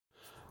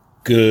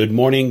Good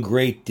morning,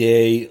 great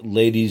day,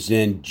 ladies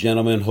and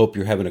gentlemen. Hope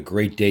you're having a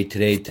great day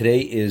today.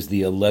 Today is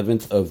the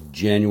 11th of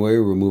January.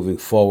 We're moving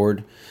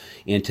forward.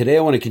 And today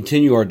I want to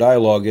continue our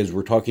dialogue as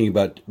we're talking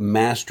about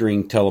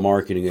mastering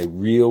telemarketing, a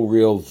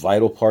real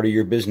vital part of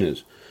your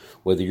business.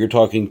 Whether you're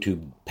talking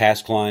to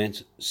past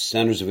clients,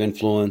 centers of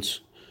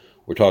influence,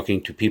 we're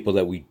talking to people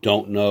that we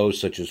don't know,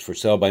 such as for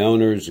sale by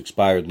owners,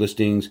 expired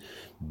listings,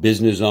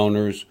 business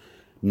owners,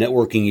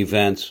 networking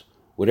events.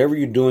 Whatever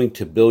you're doing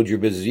to build your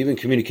business, even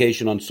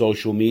communication on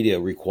social media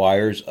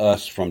requires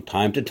us from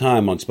time to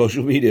time on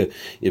social media,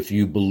 if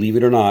you believe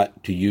it or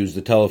not, to use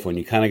the telephone.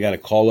 You kind of got to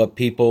call up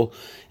people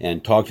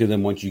and talk to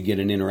them once you get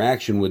an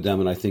interaction with them,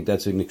 and I think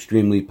that's an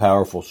extremely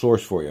powerful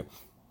source for you.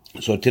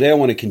 So today I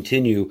want to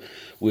continue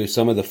with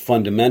some of the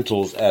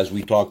fundamentals as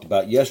we talked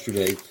about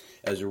yesterday.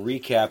 As a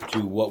recap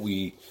to what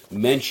we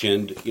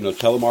mentioned,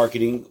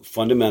 telemarketing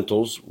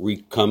fundamentals,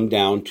 we come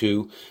down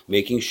to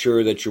making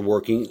sure that you're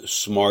working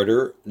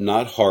smarter,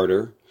 not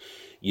harder.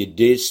 You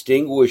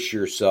distinguish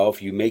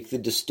yourself. You make the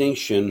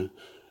distinction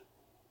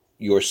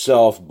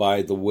yourself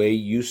by the way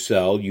you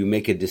sell. You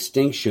make a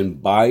distinction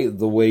by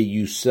the way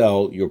you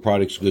sell your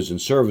products, goods,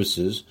 and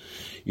services.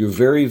 You're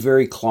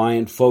very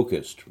client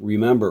focused.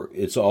 Remember,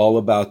 it's all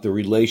about the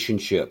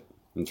relationship.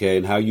 Okay,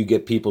 and how you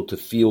get people to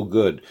feel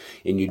good.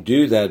 And you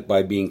do that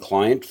by being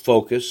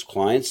client-focused,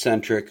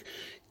 client-centric,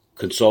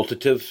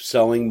 consultative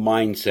selling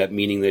mindset,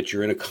 meaning that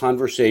you're in a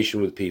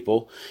conversation with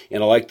people.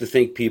 And I like to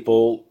think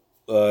people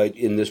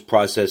in this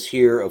process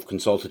here of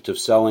consultative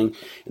selling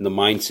in the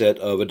mindset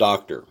of a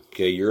doctor.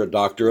 Okay, you're a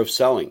doctor of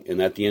selling.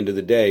 And at the end of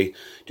the day,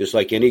 just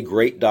like any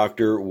great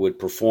doctor would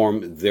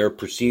perform their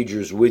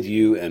procedures with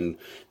you and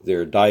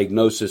their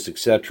diagnosis,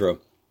 etc.,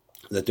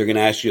 that they're going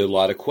to ask you a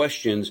lot of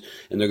questions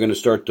and they're going to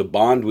start to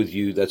bond with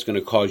you. That's going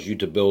to cause you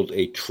to build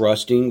a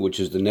trusting,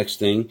 which is the next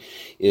thing,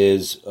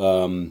 is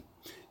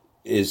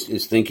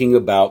thinking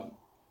about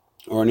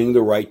earning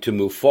the right to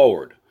move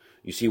forward.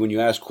 You see, when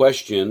you ask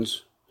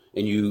questions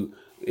and you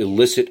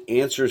elicit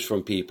answers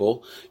from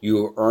people,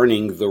 you are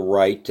earning the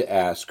right to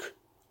ask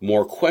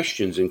more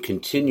questions and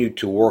continue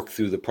to work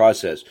through the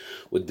process.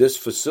 With this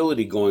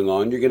facility going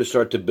on, you're going to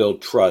start to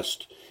build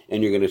trust.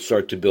 And you're going to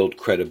start to build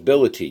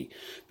credibility,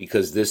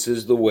 because this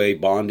is the way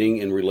bonding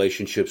and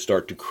relationships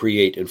start to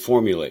create and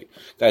formulate.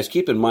 Guys,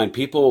 keep in mind,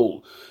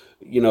 people,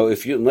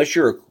 unless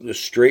you're a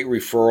straight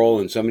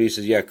referral and somebody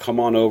says, yeah, come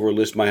on over,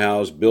 list my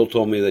house. Bill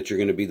told me that you're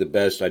going to be the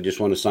best. I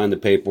just want to sign the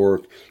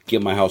paperwork,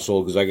 get my house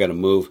sold because I got to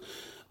move.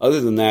 Other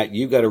than that,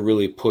 you've got to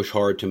really push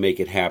hard to make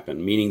it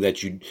happen, meaning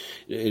that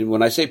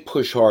when I say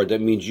push hard,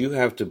 that means you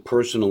have to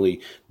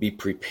personally be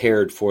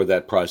prepared for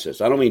that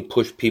process. I don't mean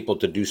push people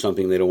to do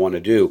something they don't want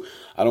to do.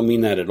 I don't mean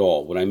that at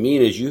all. What I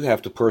mean is you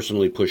have to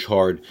personally push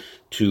hard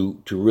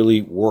to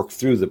really work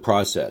through the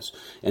process.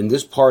 And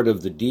this part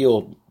of the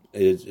deal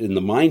is in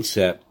the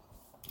mindset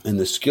and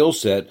the skill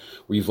set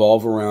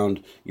revolve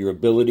around your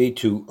ability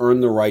to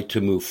earn the right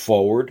to move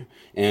forward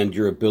and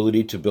your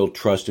ability to build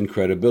trust and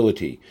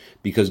credibility.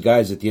 Because,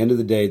 guys, at the end of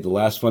the day, the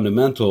last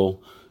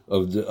fundamental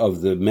of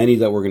the many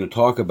that we're going to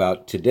talk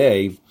about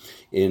today,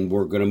 and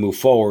we're going to move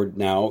forward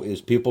now, is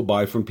people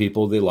buy from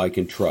people they like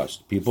and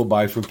trust. People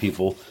buy from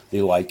people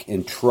they like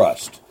and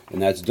trust.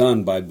 And that's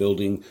done by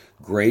building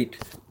great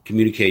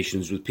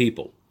communications with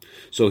people.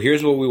 So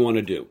here's what we want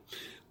to do.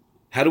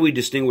 How do we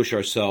distinguish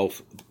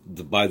ourselves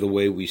by the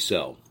way we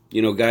sell?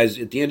 Guys,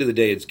 at the end of the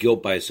day, it's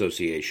guilt by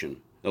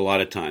association a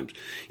lot of times.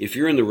 If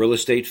you're in the real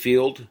estate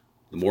field,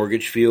 the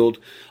mortgage field,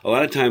 a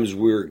lot of times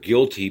we're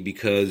guilty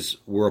because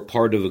we're a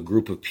part of a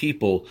group of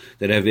people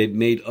that have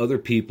made other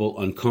people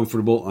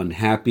uncomfortable,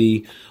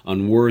 unhappy,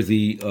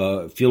 unworthy,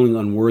 feeling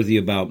unworthy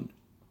about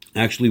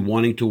actually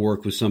wanting to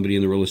work with somebody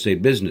in the real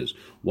estate business.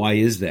 Why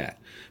is that?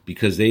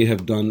 Because they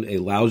have done a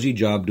lousy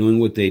job doing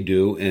what they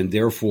do, and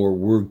therefore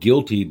we're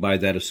guilty by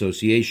that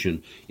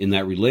association in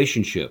that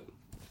relationship.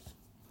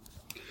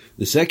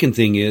 The second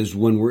thing is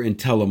when we're in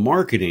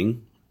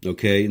telemarketing,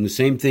 okay, and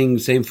the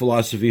same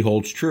philosophy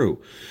holds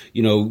true.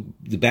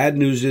 The bad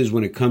news is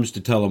when it comes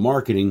to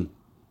telemarketing,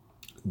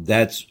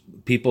 that's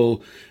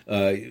people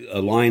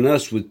align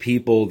us with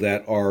people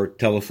that are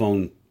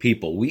telephone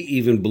people. We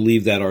even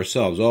believe that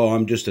ourselves. Oh,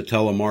 I'm just a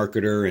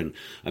telemarketer and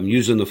I'm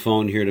using the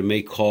phone here to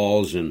make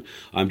calls and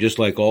I'm just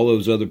like all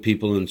those other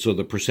people. And so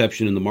the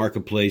perception in the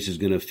marketplace is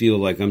going to feel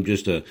like I'm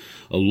just a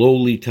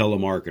lowly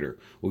telemarketer.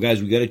 Well,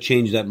 guys, we got to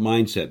change that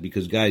mindset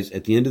because, guys,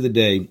 at the end of the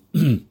day,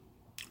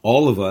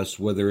 all of us,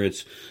 whether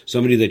it's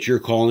somebody that you're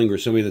calling or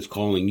somebody that's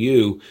calling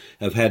you,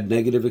 have had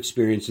negative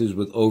experiences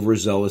with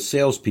overzealous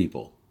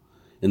salespeople.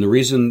 And the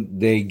reason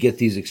they get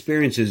these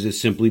experiences is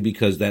simply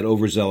because that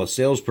overzealous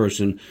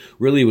salesperson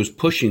really was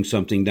pushing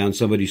something down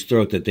somebody's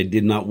throat that they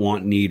did not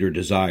want, need, or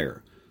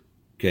desire.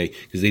 Okay?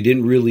 Because they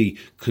didn't really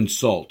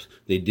consult.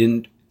 They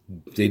didn't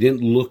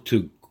look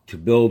to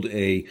build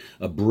a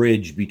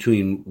bridge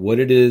between what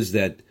it is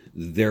that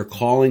they're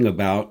calling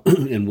about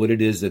and what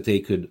it is that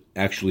they could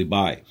actually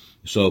buy.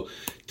 So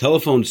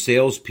telephone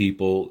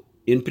salespeople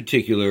in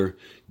particular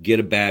get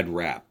a bad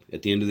rap.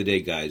 at the end of the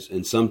day, guys,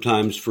 and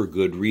sometimes for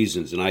good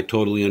reasons. And I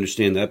totally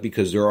understand that,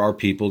 because there are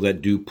people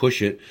that do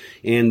push it,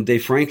 and they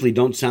frankly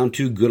don't sound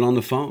too good on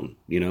the phone.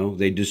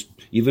 They just,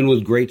 even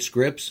with great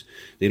scripts,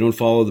 they don't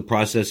follow the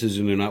processes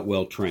and they're not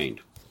well trained.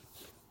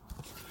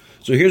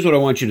 So here's what I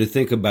want you to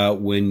think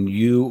about when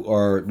you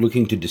are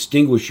looking to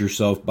distinguish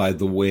yourself by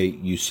the way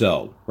you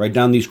sell. Write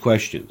down these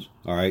questions,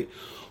 all right?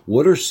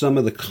 What are some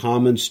of the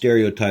common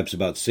stereotypes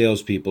about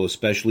salespeople,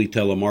 especially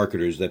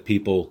telemarketers, that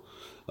people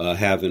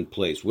have in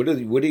place? What are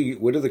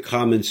the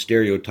common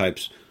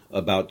stereotypes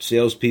about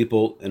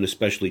salespeople and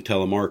especially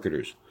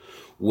telemarketers?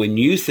 When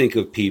you think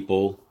of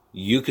people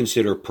you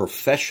consider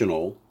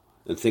professional,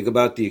 and think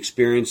about the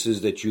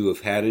experiences that you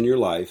have had in your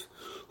life,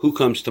 who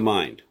comes to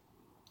mind?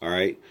 All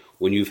right.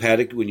 When you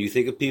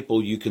think of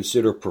people you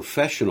consider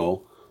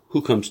professional,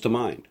 who comes to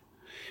mind?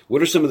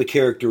 What are some of the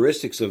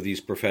characteristics of these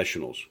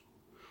professionals?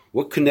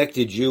 What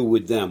connected you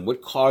with them?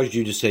 What caused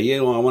you to say, I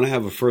want to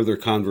have a further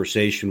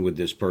conversation with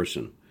this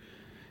person?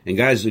 And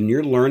guys, when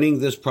you're learning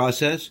this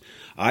process,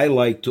 I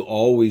like to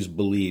always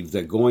believe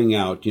that going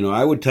out,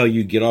 I would tell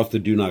you, get off the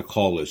do not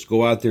call list.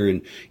 Go out there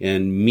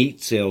and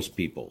meet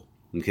salespeople.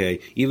 Okay.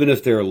 Even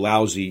if they're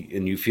lousy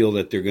and you feel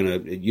that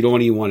you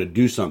don't even want to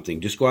do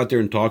something, just go out there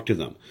and talk to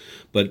them.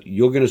 But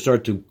you're going to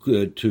start to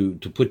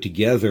put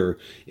together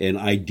an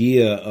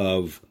idea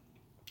of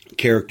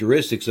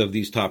characteristics of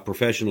these top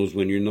professionals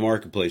when you're in the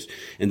marketplace.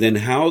 And then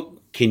how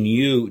can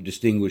you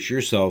distinguish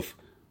yourself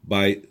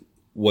by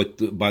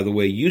the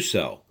way you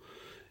sell?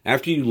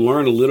 After you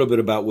learn a little bit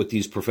about what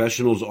these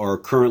professionals are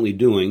currently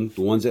doing,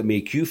 the ones that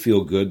make you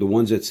feel good, the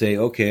ones that say,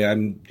 okay,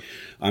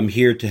 I'm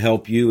here to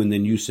help you, and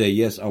then you say,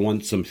 yes, I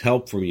want some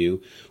help from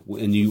you,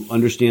 and you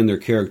understand their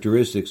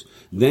characteristics,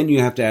 then you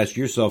have to ask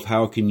yourself,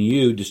 how can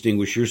you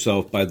distinguish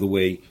yourself by the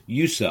way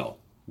you sell?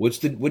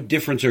 What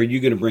difference are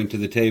you going to bring to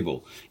the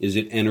table? Is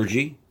it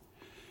energy?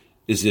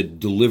 Is it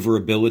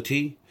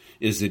deliverability?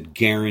 Is it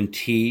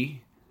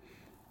guarantee?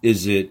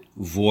 Is it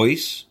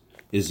voice?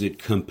 Is it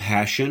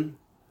compassion?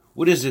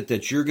 What is it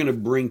that you're going to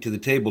bring to the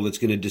table that's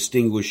going to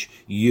distinguish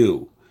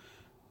you,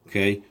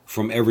 okay,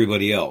 from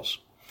everybody else?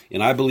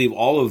 And I believe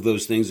all of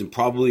those things, and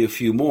probably a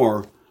few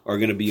more, are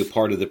going to be a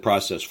part of the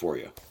process for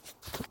you.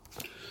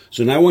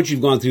 So now once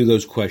you've gone through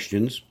those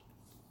questions,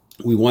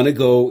 we want to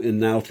go and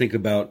now think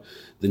about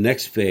the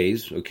next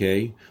phase,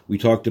 okay? We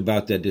talked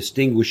about that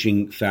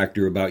distinguishing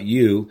factor about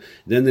you.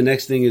 Then the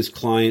next thing is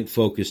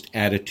client-focused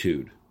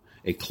attitude.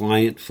 A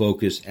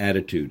client-focused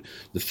attitude.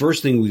 The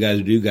first thing we got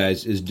to do,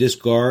 guys, is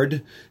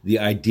discard the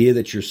idea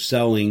that you're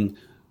selling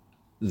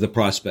the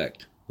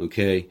prospect,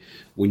 okay?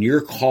 When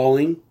you're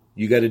calling,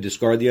 you got to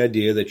discard the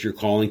idea that you're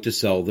calling to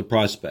sell the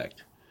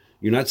prospect.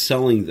 You're not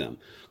selling them.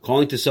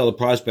 Calling to sell a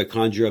prospect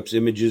conjures up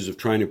images of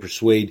trying to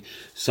persuade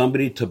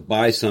somebody to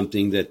buy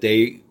something that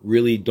they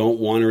really don't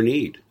want or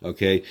need,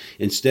 okay?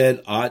 Instead,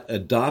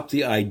 adopt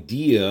the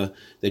idea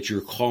that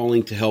you're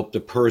calling to help the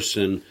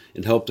person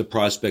and help the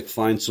prospect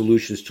find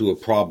solutions to a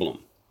problem,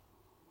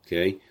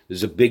 okay?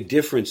 There's a big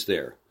difference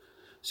there.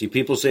 See,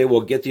 people say,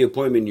 well, get the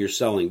appointment, you're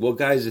selling. Well,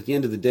 guys, at the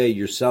end of the day,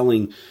 you're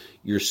selling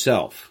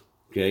yourself,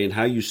 okay? And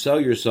how you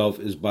sell yourself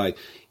is by,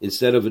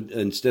 instead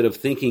of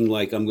thinking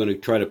like I'm going to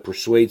try to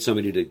persuade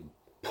somebody to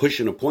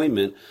push an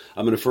appointment,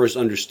 I'm going to first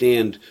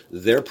understand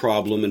their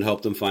problem and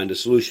help them find a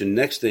solution.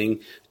 Next thing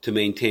to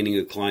maintaining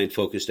a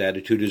client-focused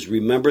attitude is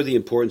remember the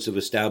importance of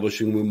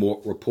establishing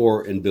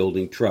rapport and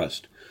building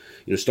trust.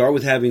 Start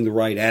with having the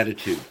right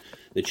attitude,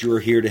 that you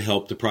are here to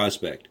help the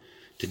prospect.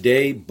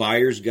 Today,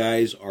 buyers,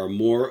 guys, are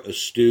more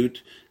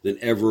astute than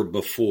ever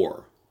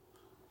before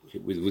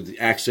with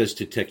access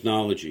to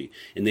technology.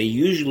 And they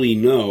usually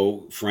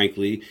know,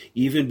 frankly,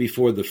 even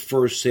before the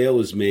first sale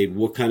is made,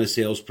 what kind of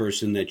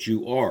salesperson that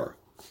you are.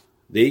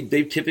 They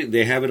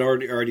typically have it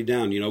already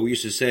down. We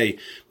used to say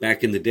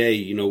back in the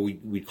day,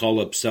 we'd call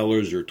up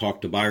sellers or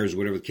talk to buyers,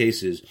 whatever the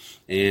case is,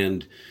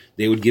 and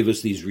they would give us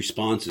these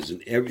responses.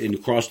 And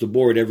across the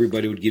board,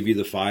 everybody would give you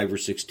the 5 or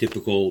 6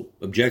 typical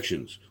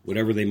objections,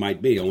 whatever they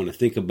might be. I want to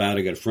think about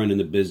it. I got a friend in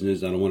the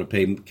business. I don't want to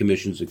pay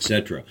commissions,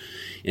 etc.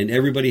 And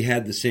everybody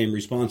had the same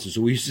responses.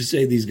 So we used to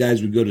say these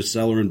guys would go to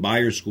seller and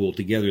buyer school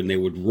together, and they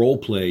would role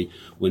play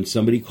when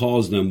somebody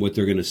calls them what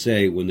they're going to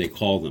say when they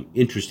call them.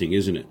 Interesting,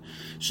 isn't it?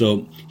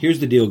 So here's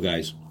the deal,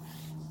 guys.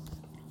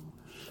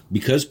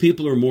 Because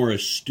people are more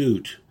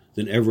astute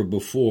than ever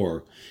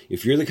before,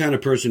 if you're the kind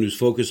of person who's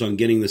focused on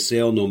getting the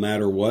sale no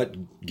matter what,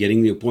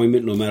 getting the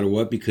appointment no matter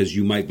what, because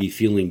you might be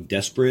feeling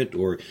desperate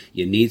or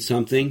you need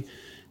something,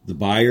 the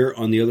buyer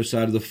on the other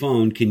side of the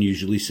phone can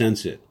usually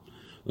sense it.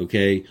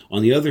 Okay?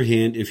 On the other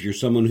hand, if you're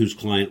someone who's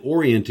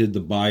client-oriented, the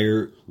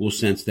buyer will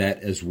sense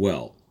that as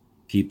well.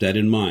 Keep that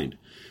in mind.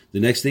 The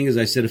next thing, as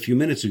I said a few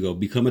minutes ago,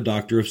 become a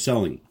doctor of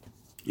selling.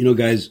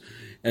 Guys,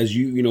 as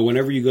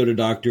whenever you go to a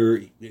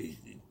doctor,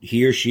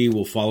 he or she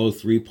will follow a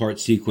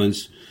 3-part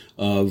sequence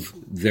of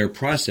their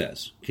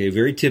process. Okay,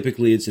 very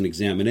typically it's an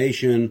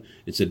examination,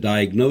 it's a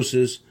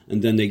diagnosis,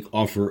 and then they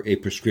offer a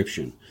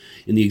prescription.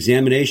 In the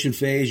examination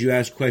phase, you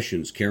ask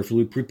questions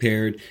carefully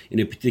prepared in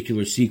a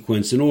particular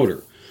sequence and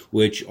order,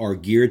 which are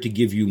geared to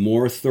give you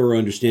more thorough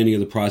understanding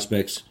of the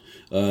prospects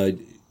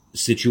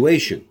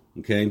situation,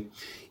 okay?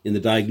 In the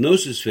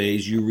diagnosis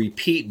phase, you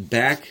repeat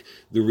back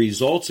the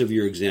results of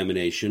your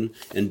examination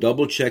and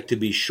double check to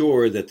be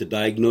sure that the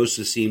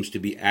diagnosis seems to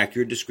be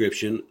accurate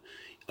description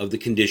of the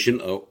condition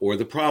or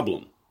the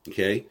problem,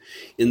 okay?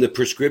 In the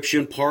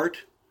prescription part,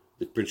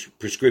 the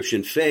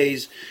prescription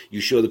phase, you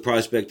show the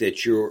prospect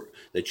that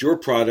your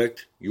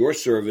product, your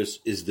service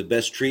is the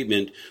best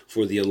treatment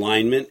for the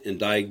alignment and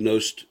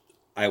diagnosed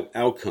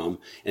outcome,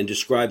 and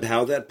describe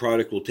how that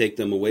product will take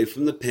them away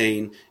from the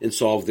pain and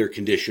solve their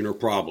condition or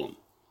problem.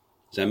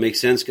 Does that make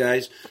sense,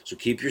 guys? So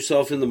keep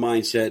yourself in the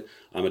mindset,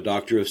 I'm a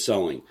doctor of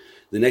selling.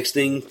 The next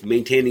thing,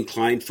 maintaining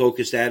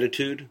client-focused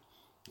attitude,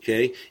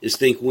 okay, is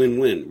think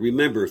win-win.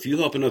 Remember, if you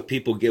help enough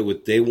people get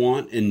what they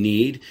want and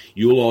need,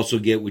 you will also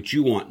get what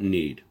you want and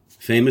need.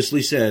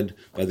 Famously said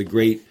by the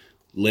great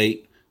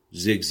late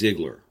Zig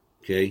Ziglar,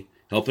 okay?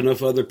 Help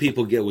enough other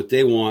people get what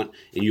they want,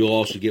 and you'll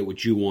also get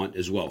what you want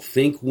as well.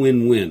 Think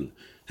win-win.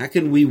 How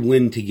can we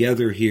win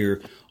together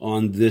here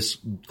on this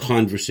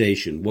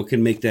conversation? What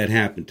can make that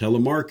happen?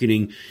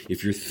 Telemarketing,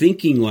 if you're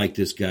thinking like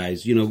this,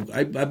 guys,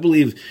 I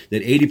believe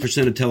that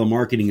 80% of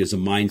telemarketing is a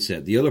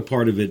mindset. The other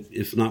part of it,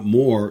 if not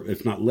more,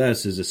 if not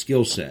less, is a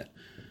skill set.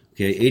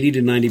 Okay, 80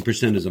 to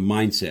 90% is a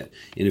mindset.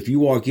 And if you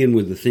walk in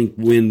with the think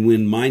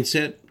win-win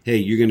mindset, hey,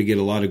 you're going to get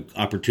a lot of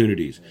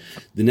opportunities.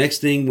 The next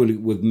thing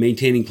with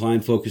maintaining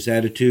client-focused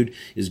attitude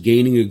is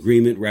gaining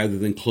agreement rather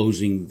than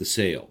closing the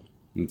sale.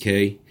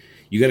 Okay?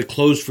 You got to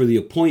close for the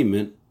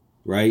appointment,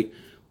 right?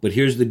 But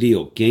here's the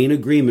deal. Gain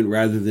agreement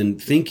rather than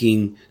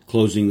thinking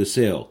closing the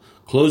sale.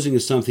 Closing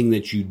is something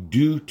that you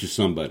do to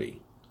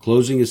somebody.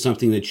 Closing is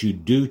something that you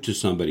do to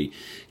somebody.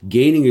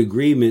 Gaining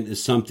agreement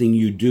is something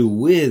you do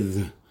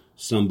with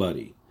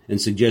somebody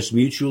and suggest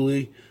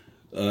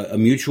a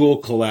mutual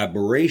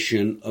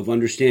collaboration of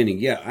understanding.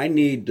 Yeah, I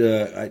need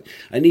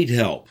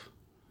help.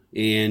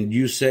 And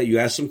you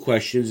asked some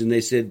questions, and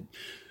they said,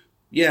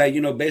 yeah,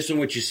 based on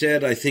what you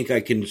said, I think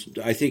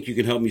you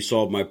can help me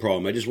solve my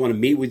problem. I just want to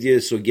meet with you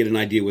so I get an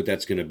idea what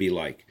that's going to be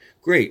like.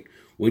 Great.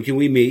 When can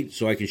we meet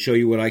so I can show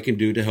you what I can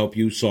do to help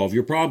you solve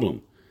your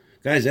problem?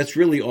 Guys, that's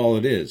really all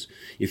it is.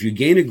 If you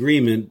gain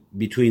agreement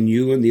between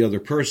you and the other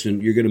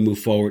person, you're going to move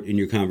forward in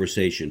your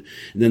conversation.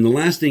 And then the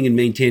last thing in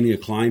maintaining a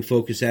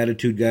client-focused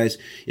attitude, guys,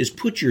 is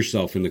put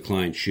yourself in the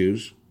client's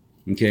shoes.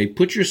 Okay,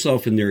 put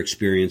yourself in their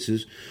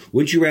experiences.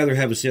 Wouldn't you rather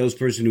have a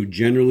salesperson who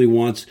generally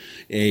wants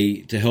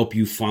to help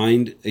you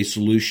find a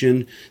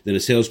solution than a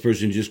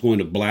salesperson just going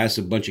to blast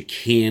a bunch of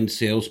canned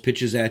sales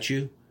pitches at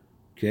you?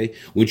 Okay,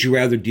 wouldn't you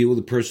rather deal with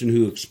a person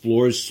who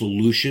explores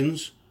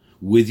solutions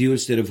with you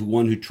instead of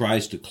one who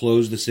tries to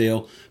close the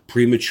sale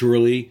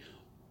prematurely,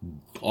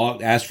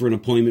 ask for an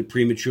appointment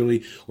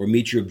prematurely, or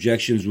meet your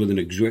objections with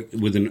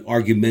an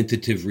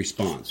argumentative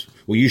response?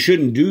 Well, you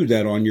shouldn't do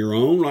that on your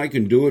own. I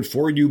can do it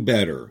for you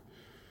better.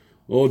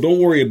 Oh, don't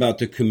worry about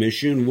the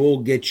commission. We'll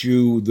get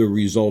you the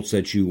results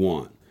that you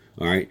want.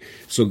 All right.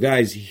 So,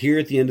 guys, here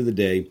at the end of the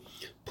day,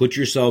 put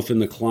yourself in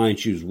the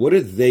client's shoes. What are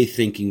they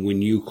thinking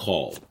when you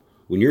call?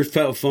 When you're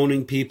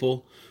phoning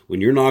people, when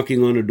you're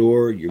knocking on a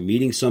door, you're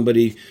meeting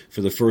somebody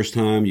for the first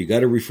time, you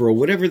got a referral,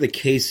 whatever the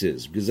case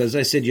is. Because as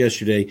I said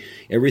yesterday,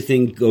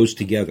 everything goes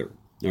together.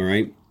 All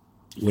right.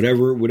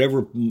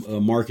 Whatever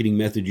marketing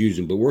method you're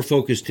using. But we're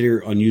focused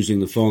here on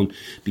using the phone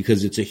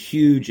because it's a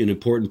huge and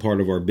important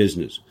part of our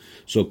business.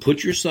 So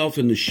put yourself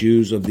in the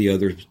shoes of the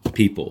other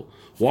people.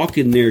 Walk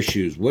in their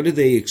shoes. What are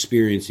they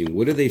experiencing?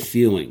 What are they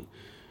feeling?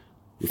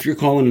 If you're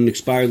calling an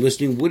expired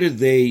listing, what have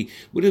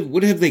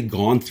they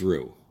gone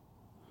through?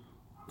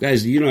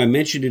 Guys, I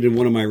mentioned it in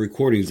one of my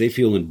recordings. They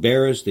feel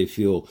embarrassed. They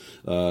feel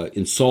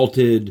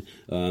insulted.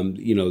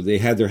 They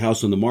had their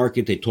house on the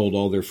market. They told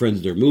all their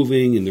friends they're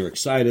moving, and they're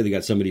excited. They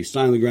got somebody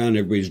standing on the ground.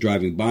 Everybody's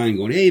driving by and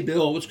going, hey,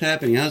 Bill, what's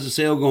happening? How's the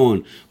sale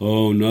going?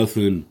 Oh,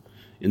 nothing.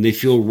 And they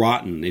feel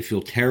rotten. They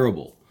feel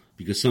terrible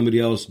because somebody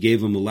else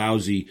gave them a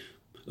lousy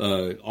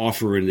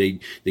offer,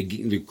 and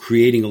they're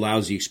creating a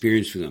lousy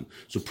experience for them.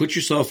 So put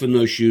yourself in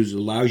those shoes. It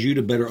allows you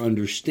to better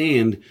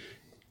understand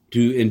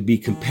and be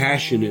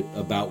compassionate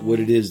about what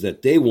it is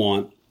that they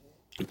want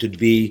to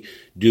be,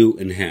 do,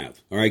 and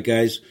have. All right,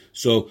 guys?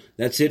 So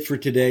that's it for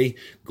today.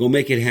 Go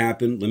make it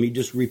happen. Let me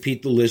just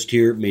repeat the list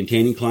here.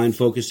 Maintaining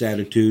client-focused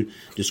attitude.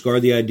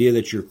 Discard the idea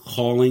that you're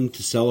calling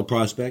to sell a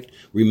prospect.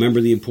 Remember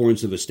the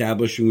importance of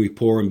establishing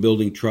rapport and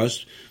building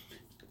trust.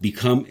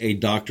 Become a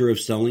doctor of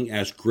selling.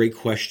 Ask great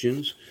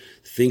questions.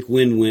 Think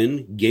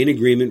win-win, gain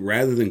agreement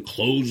rather than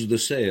close the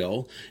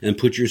sale, and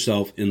put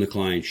yourself in the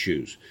client's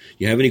shoes.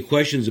 If you have any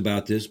questions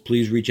about this,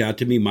 please reach out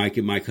to me,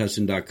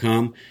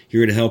 Mike@MikeHusson.com.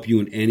 Here to help you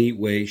in any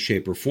way,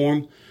 shape, or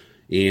form.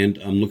 And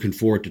I'm looking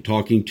forward to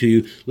talking to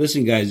you.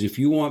 Listen, guys, if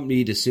you want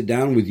me to sit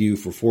down with you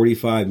for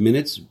 45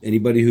 minutes,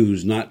 anybody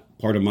who's not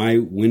part of my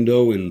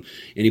window and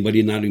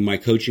anybody not in my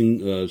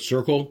coaching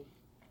circle,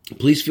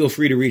 please feel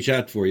free to reach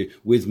out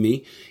with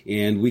me,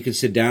 and we can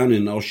sit down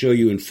and I'll show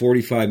you in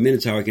 45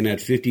 minutes how I can add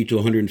 $50,000 to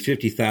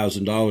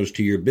 $150,000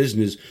 to your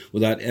business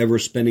without ever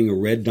spending a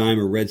red dime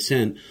or red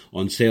cent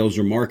on sales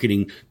or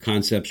marketing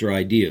concepts or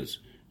ideas.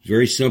 It's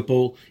very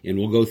simple, and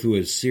we'll go through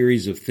a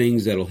series of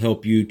things that'll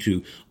help you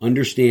to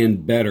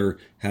understand better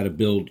how to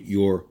build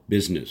your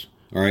business.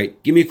 All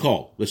right, give me a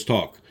call. Let's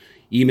talk.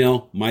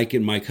 Email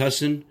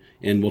Mike@MikeHusson,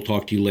 and we'll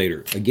talk to you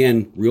later.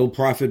 Again,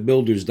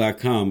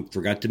 realprofitbuilders.com.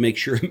 Forgot to make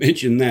sure I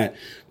mentioned that.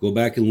 Go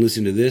back and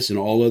listen to this and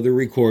all other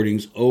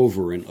recordings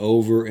over and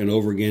over and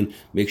over again.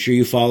 Make sure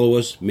you follow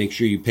us. Make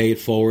sure you pay it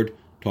forward.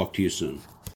 Talk to you soon.